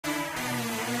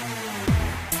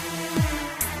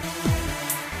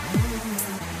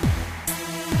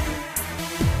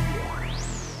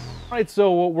All right,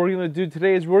 so what we're going to do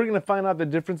today is we're going to find out the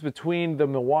difference between the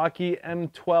Milwaukee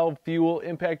M12 fuel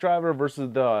impact driver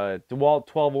versus the Dewalt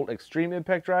 12-volt extreme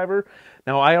impact driver.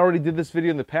 Now, I already did this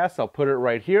video in the past. I'll put it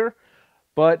right here.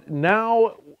 But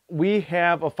now we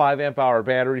have a 5 amp hour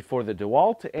battery for the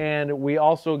Dewalt, and we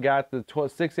also got the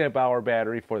 6 amp hour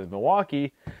battery for the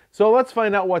Milwaukee. So let's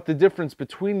find out what the difference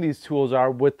between these tools are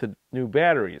with the new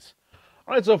batteries.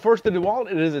 All right, so first the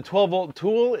Dewalt, it is a 12-volt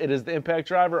tool. It is the impact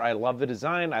driver. I love the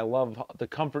design. I love the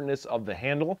comfortness of the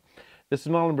handle. This is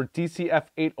model number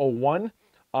DCF801.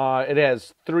 It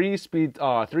has three speed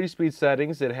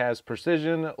settings. It has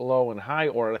precision, low, and high,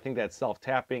 or I think that's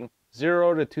self-tapping,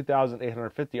 0 to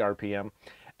 2,850 RPM.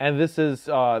 And this is,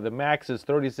 the max is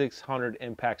 3,600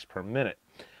 impacts per minute.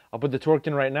 I'll put the torque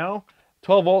in right now.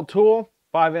 12-volt tool,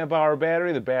 5 amp hour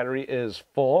battery. The battery is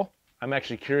full. I'm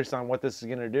actually curious on what this is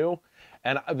going to do.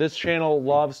 And this channel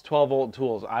loves 12-volt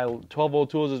tools.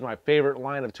 12-volt tools is my favorite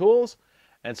line of tools.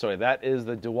 And so that is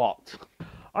the Dewalt.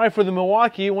 All right, for the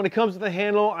Milwaukee, when it comes to the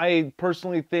handle, I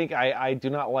personally think I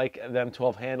do not like them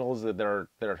 12 handles. They're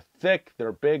thick,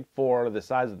 they're big for the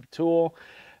size of the tool.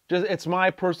 It's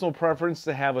my personal preference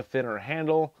to have a thinner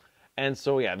handle. And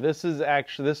so yeah, this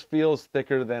feels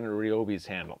thicker than Ryobi's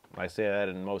handle. I say that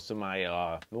in most of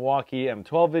my Milwaukee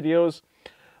M12 videos.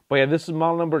 But yeah, this is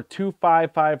model number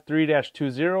 2553-20,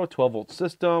 12-volt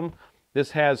system.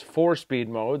 This has 4 speed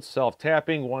modes,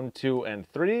 self-tapping, 1, 2, and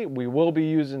 3. We will be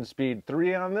using speed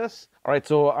 3 on this. All right,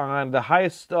 so on the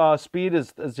highest speed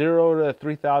is 0 to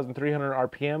 3,300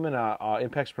 RPM, and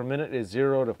impacts per minute is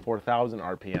 0 to 4,000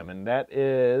 RPM. And that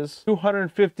is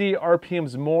 250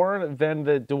 RPMs more than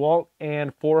the Dewalt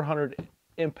and 400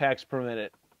 impacts per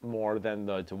minute more than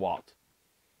the Dewalt.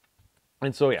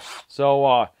 And so yeah,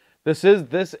 so this is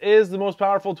the most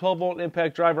powerful 12-volt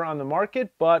impact driver on the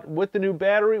market, but with the new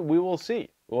battery, we will see.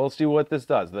 We'll see what this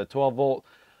does. The 12-volt,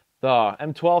 the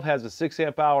M12 has a 6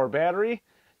 amp hour battery.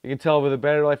 You can tell with the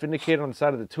battery life indicator on the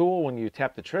side of the tool when you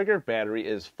tap the trigger, battery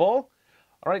is full.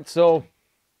 All right, so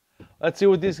let's see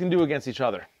what these can do against each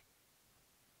other.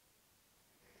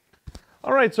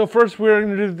 All right, so first we're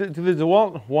going to do the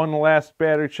Dewalt. One last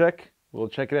battery check. We'll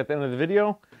check it at the end of the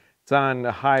video. It's on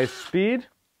high speed.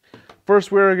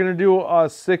 First, we're going to do a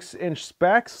 6-inch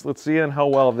specs. Let's see on how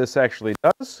well this actually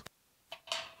does.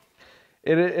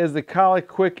 It is the colic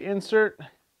quick insert.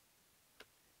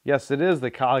 Yes, it is.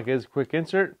 The colic is quick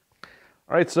insert.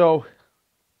 All right, so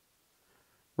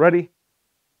ready,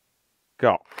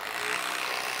 go.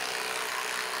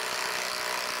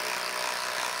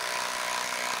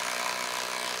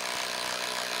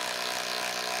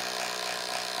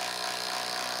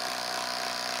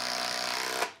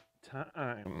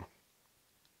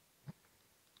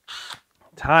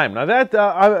 Time. Now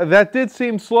that did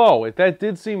seem slow. That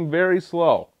did seem very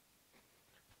slow.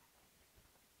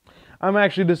 I'm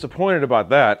actually disappointed about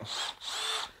that.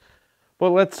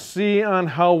 But let's see on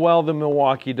how well the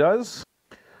Milwaukee does.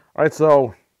 All right,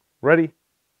 so ready,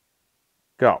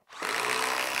 go.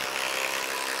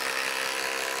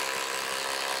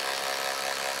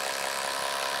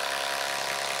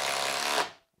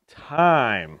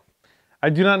 Time.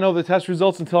 I do not know the test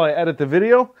results until I edit the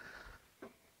video.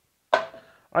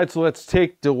 All right, so let's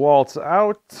take Dewalt's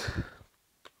out.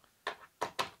 All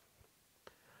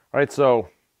right, so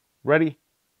ready,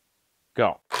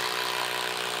 go.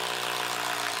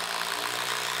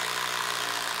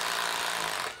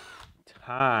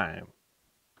 Time.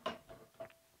 All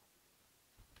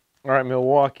right,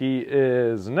 Milwaukee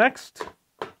is next.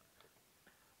 All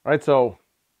right, so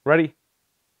ready,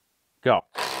 go.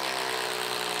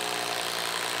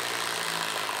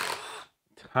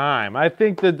 Time. I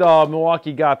think the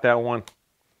Milwaukee got that one.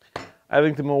 I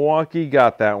think the Milwaukee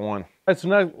got that one. All right, so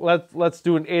now let's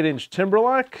do an 8-inch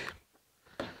Timberlock.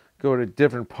 Go to a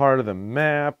different part of the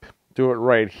map. Do it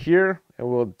right here, and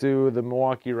we'll do the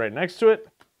Milwaukee right next to it.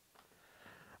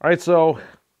 All right, so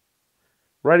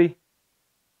ready,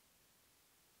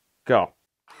 go.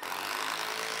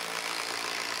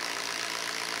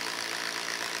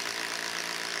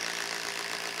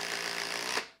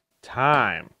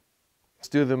 Time. Let's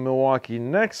do the Milwaukee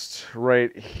next.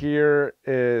 Right here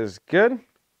is good. All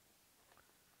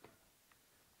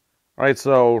right,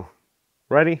 so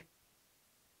ready,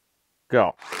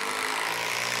 go.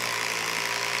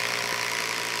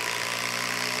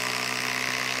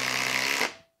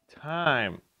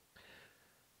 Time.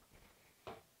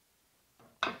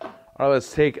 All right,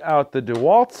 let's take out the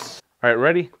Dewalts. All right,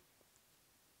 ready,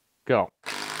 go.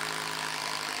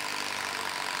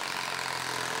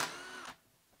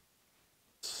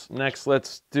 Next,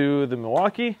 let's do the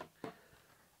Milwaukee.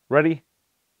 Ready,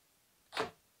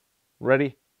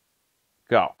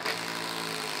 go.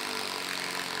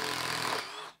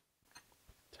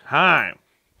 Time.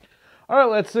 All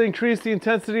right, let's increase the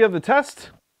intensity of the test.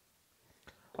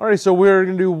 All right, so we're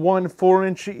going to do 1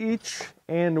 4-inch each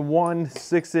and 1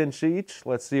 6-inch each.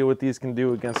 Let's see what these can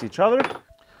do against each other.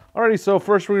 Alrighty, so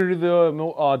first we're going to do the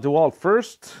Dewalt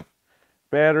first.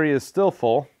 Battery is still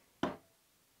full.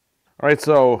 Alright,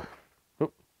 so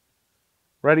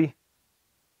ready,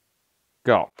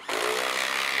 go.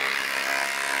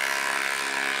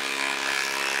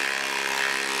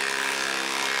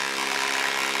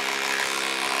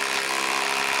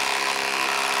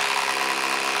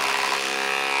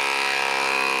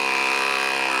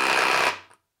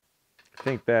 I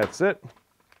think that's it.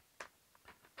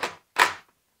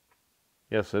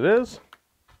 Yes, it is.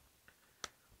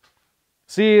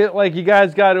 See, like, you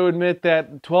guys got to admit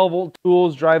that 12-volt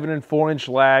tools driving in 4-inch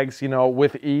lags, you know,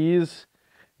 with ease,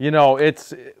 you know,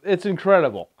 it's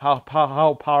incredible how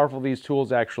powerful these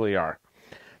tools actually are.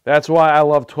 That's why I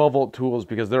love 12-volt tools,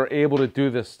 because they're able to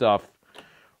do this stuff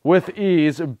with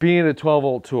ease, being a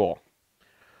 12-volt tool.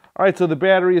 All right, so the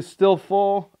battery is still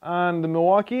full on the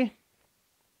Milwuakee.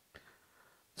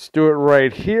 Let's do it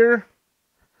right here.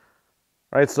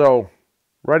 All right, so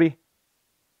ready,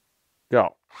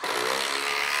 go.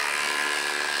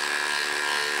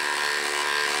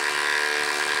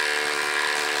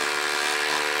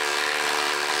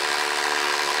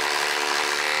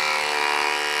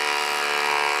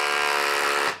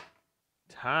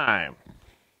 Time.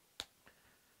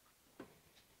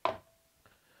 All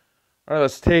right,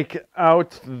 let's take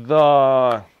out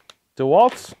the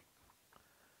Dewalts.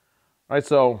 All right,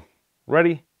 so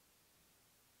ready,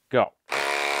 go.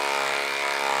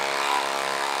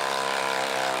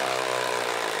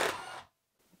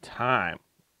 Time.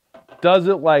 Does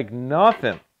it like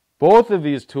nothing. Both of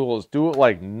these tools do it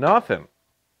like nothing.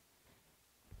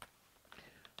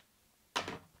 All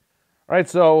right,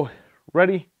 so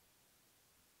ready,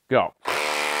 go.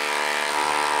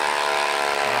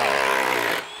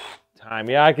 Time.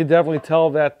 Yeah, I could definitely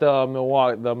tell that the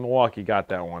Milwuakee got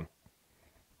that one.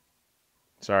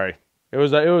 Sorry, it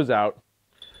was out.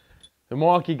 The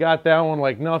Milwuakee got that one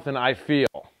like nothing, I feel.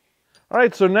 All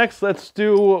right, so next let's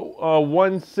do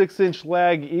 1 6-inch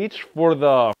lag each for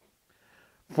the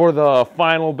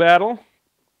final battle.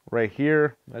 Right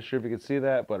here. Not sure if you can see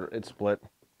that, but it's split.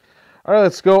 All right,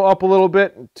 let's go up a little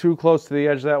bit. Too close to the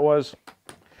edge that was.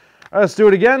 All right, let's do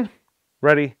it again.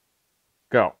 Ready,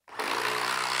 go.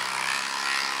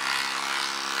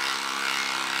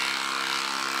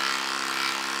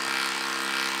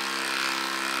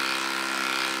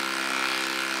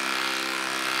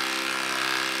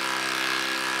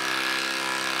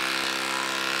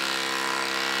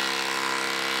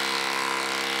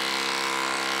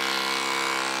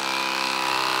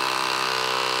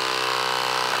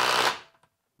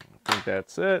 I think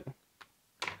that's it.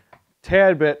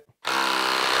 Tad bit.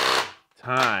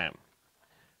 Time.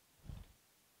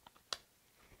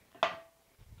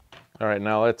 All right,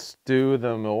 now let's do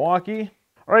the Milwuakee.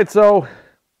 All right, so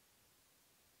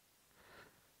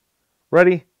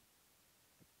ready,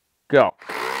 go.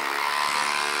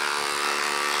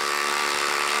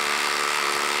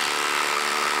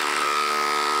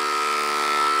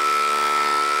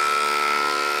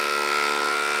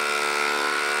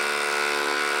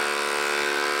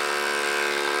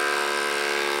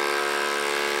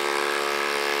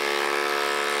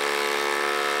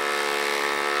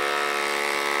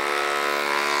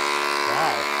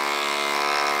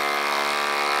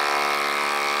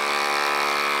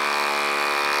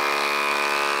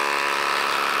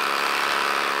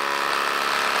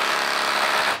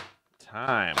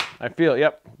 Time. I feel,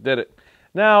 yep, did it.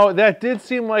 Now, that did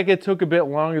seem like it took a bit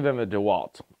longer than the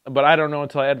Dewalt, but I don't know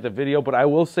until I edit the video. But I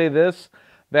will say this,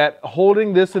 that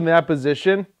holding this in that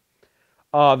position,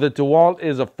 the Dewalt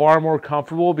is a far more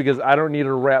comfortable, because I don't need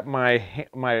to wrap my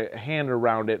hand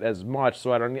around it as much,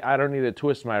 so I don't need to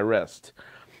twist my wrist.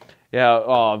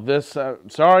 Yeah,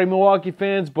 sorry Milwaukee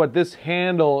fans, but this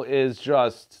handle is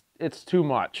just, it's too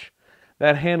much.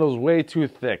 That handle's way too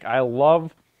thick. I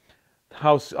love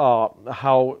how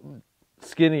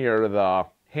skinnier the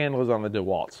handle is on the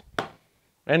Dewalts.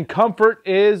 And comfort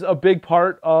is a big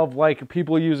part of, like,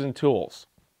 people using tools.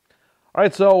 All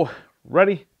right, so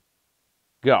ready,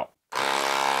 go.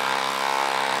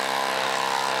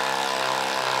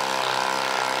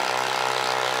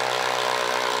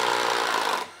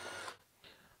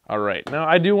 All right, now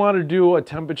I do want to do a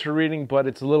temperature reading, but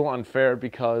it's a little unfair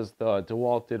because the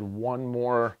Dewalt did one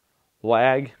more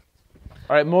lag.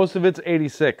 All right, most of it's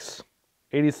 86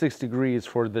 degrees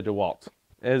for the Dewalt.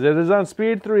 As it is on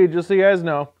speed 3, just so you guys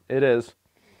know, it is.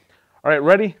 All right,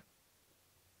 ready,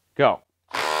 go.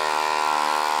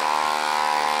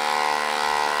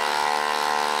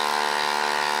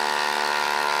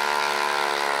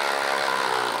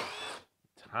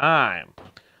 time.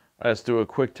 Let's do a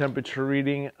quick temperature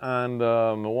reading on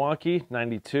the Milwaukee.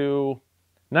 92,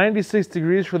 96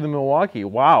 degrees for the Milwaukee.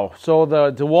 Wow. So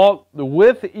the Dewalt,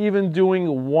 with even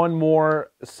doing one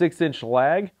more 6-inch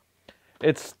lag,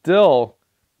 it's still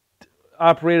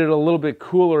operated a little bit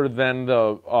cooler than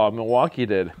the Milwaukee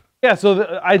did. Yeah,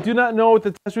 so I do not know what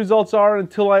the test results are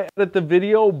until I edit the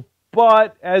video,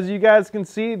 but as you guys can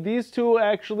see, these two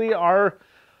actually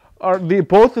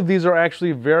both of these are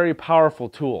actually very powerful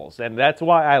tools, and that's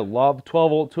why I love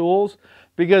 12-volt tools,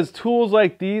 because tools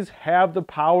like these have the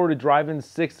power to drive in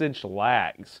 6-inch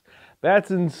lags. That's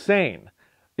insane.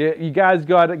 You guys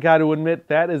got to admit,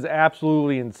 that is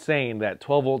absolutely insane that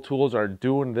 12-volt tools are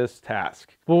doing this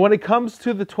task. But when it comes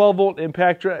to the 12-volt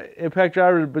impact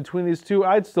driver between these two,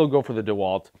 I'd still go for the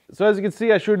Dewalt. So as you can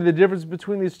see, I showed you the difference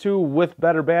between these two with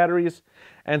better batteries.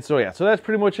 And so yeah, so that's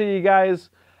pretty much it, you guys.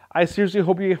 I seriously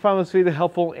hope you found this video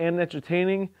helpful and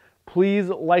entertaining. Please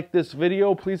like this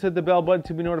video. Please hit the bell button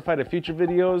to be notified of future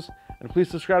videos. And please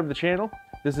subscribe to the channel.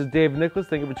 This is Dave Nicholas.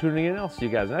 Thank you for tuning in. I'll see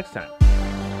you guys next time.